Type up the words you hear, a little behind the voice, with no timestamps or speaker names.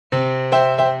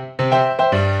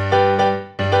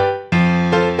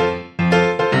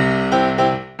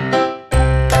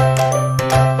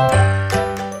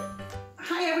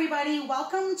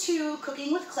Welcome to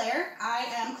Cooking with Claire. I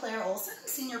am Claire Olson,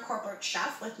 Senior Corporate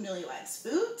Chef with Newlyweds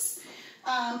Foods.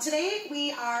 Today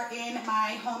we are in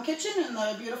my home kitchen in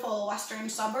the beautiful western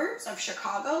suburbs of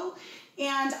Chicago,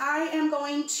 and I am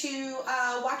going to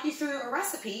walk you through a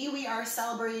recipe. We are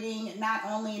celebrating not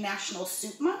only National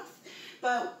Soup Month,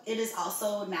 but it is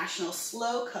also National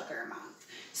Slow Cooker Month.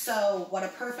 So what a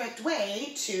perfect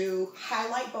way to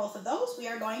highlight both of those. We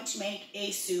are going to make a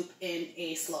soup in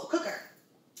a slow cooker.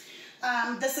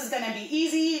 This is going to be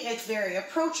easy. It's very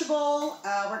approachable.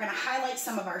 We're going to highlight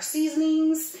some of our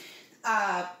seasonings.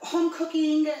 Home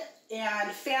cooking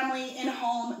and family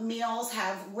in-home meals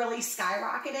have really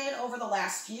skyrocketed over the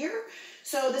last year.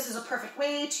 So this is a perfect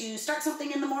way to start something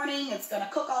in the morning. It's going to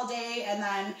cook all day, and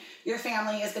then your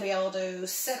family is going to be able to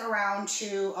sit around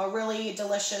to a really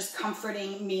delicious,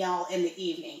 comforting meal in the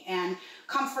evening. And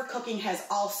comfort cooking has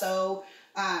also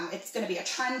it's going to be a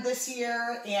trend this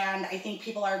year, and I think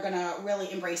people are going to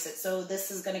really embrace it. So this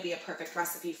is going to be a perfect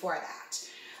recipe for that.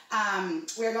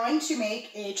 We're going to make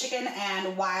a chicken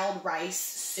and wild rice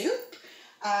soup.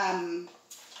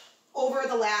 Over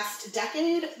the last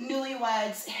decade,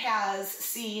 Newlyweds has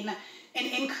seen an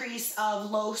increase of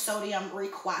low sodium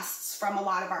requests from a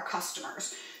lot of our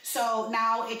customers. So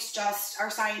now it's just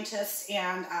our scientists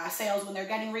and sales, when they're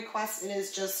getting requests, it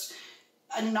is just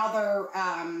another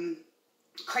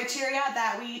criteria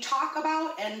that we talk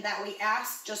about and that we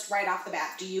ask just right off the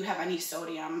bat. Do you have any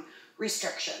sodium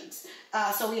restrictions?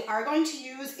 So we are going to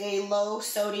use a low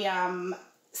sodium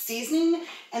seasoning,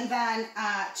 and then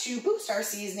to boost our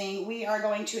seasoning, we are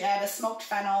going to add a smoked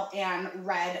fennel and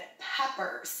red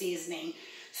pepper seasoning.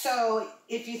 So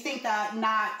if you think that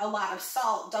not a lot of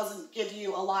salt doesn't give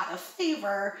you a lot of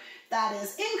flavor, that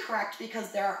is incorrect,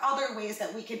 because there are other ways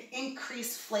that we can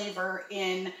increase flavor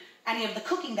in any of the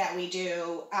cooking that we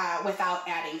do without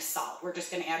adding salt. We're just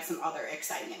going to add some other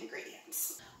exciting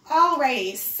ingredients.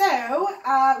 Alrighty, so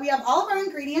we have all of our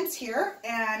ingredients here,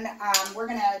 and we're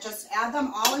going to just add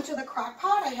them all into the crock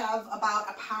pot. I have about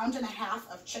 1.5 pounds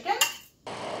of chicken.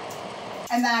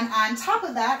 And then on top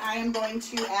of that, I am going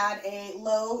to add a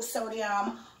low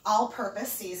sodium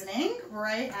all-purpose seasoning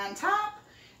right on top.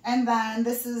 And then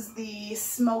this is the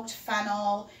smoked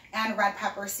fennel and red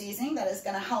pepper seasoning that is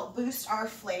going to help boost our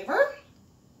flavor.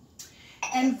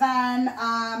 And then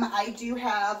I do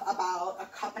have about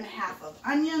 1.5 cups of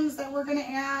onions that we're going to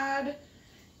add.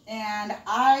 And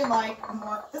I like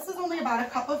more, this is only about 1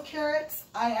 cup of carrots.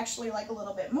 I actually like a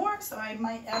little bit more, so I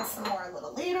might add some more a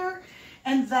little later.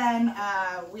 And then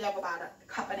we have about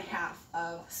 1.5 cups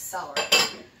of celery.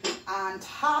 On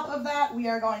top of that, we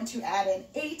are going to add in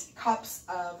 8 cups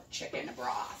of chicken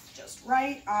broth, just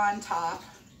right on top,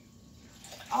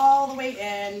 all the way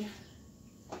in.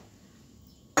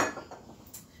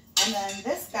 And then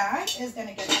this guy is going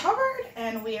to get covered,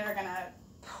 and we are going to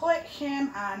put him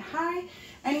on high,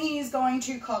 and he's going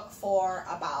to cook for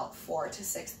about 4 to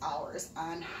 6 hours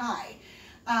on high.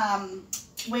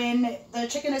 When the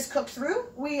chicken is cooked through,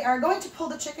 we are going to pull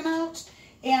the chicken out,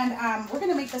 and we're going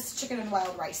to make this chicken and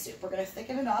wild rice soup. We're going to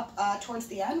thicken it up towards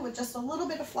the end with just a little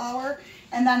bit of flour,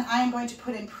 and then I'm going to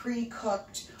put in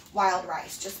pre-cooked wild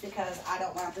rice, just because I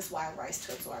don't want this wild rice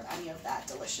to absorb any of that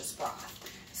delicious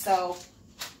broth. So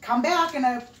come back in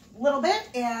a little bit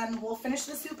and we'll finish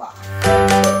the soup off.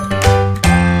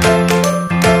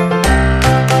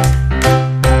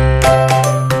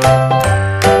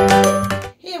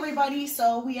 Hey everybody,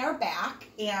 so we are back,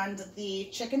 and the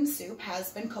chicken soup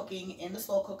has been cooking in the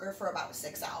slow cooker for about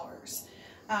 6 hours.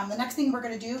 The next thing we're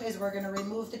going to do is we're going to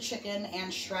remove the chicken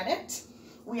and shred it.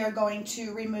 We are going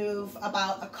to remove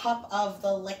about 1 cup of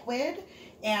the liquid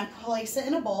and place it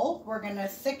in a bowl. We're going to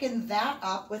thicken that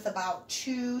up with about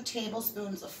 2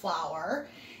 tablespoons of flour.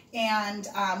 And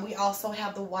we also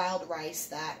have the wild rice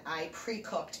that I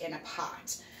pre-cooked in a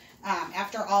pot.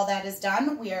 After all that is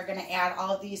done, we are going to add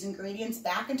all of these ingredients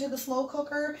back into the slow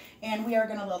cooker, and we are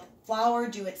going to let the flour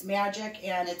do its magic,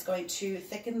 and it's going to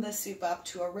thicken the soup up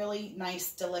to a really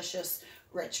nice, delicious,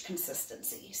 rich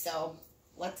consistency. So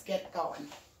let's get going.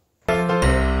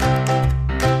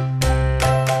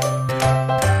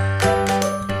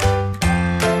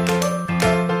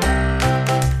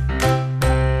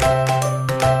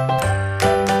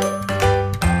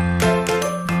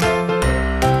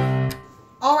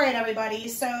 Everybody,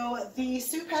 so the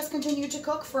soup has continued to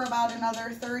cook for about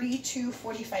another 30 to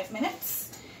 45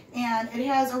 minutes, and it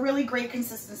has a really great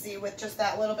consistency with just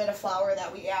that little bit of flour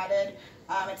that we added.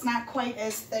 It's not quite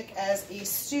as thick as a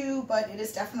stew, but it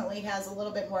is definitely has a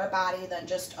little bit more body than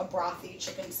just a brothy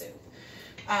chicken soup.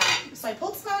 So I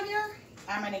pulled some out here.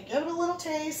 I'm gonna give it a little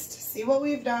taste, see what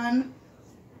we've done.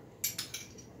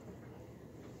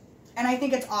 And I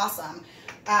think it's awesome.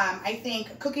 I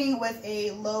think cooking with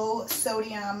a low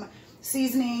sodium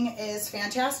seasoning is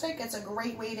fantastic. It's a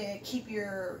great way to keep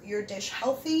your dish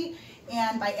healthy.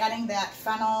 And by adding that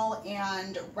fennel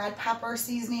and red pepper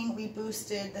seasoning, we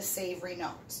boosted the savory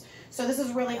notes. So this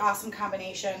is a really awesome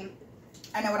combination.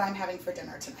 I know what I'm having for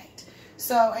dinner tonight.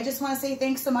 So I just want to say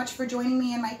thanks so much for joining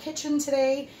me in my kitchen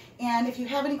today. And if you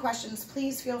have any questions,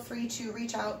 please feel free to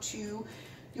reach out to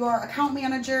your account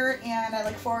manager, and I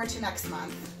look forward to next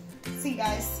month. See you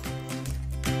guys.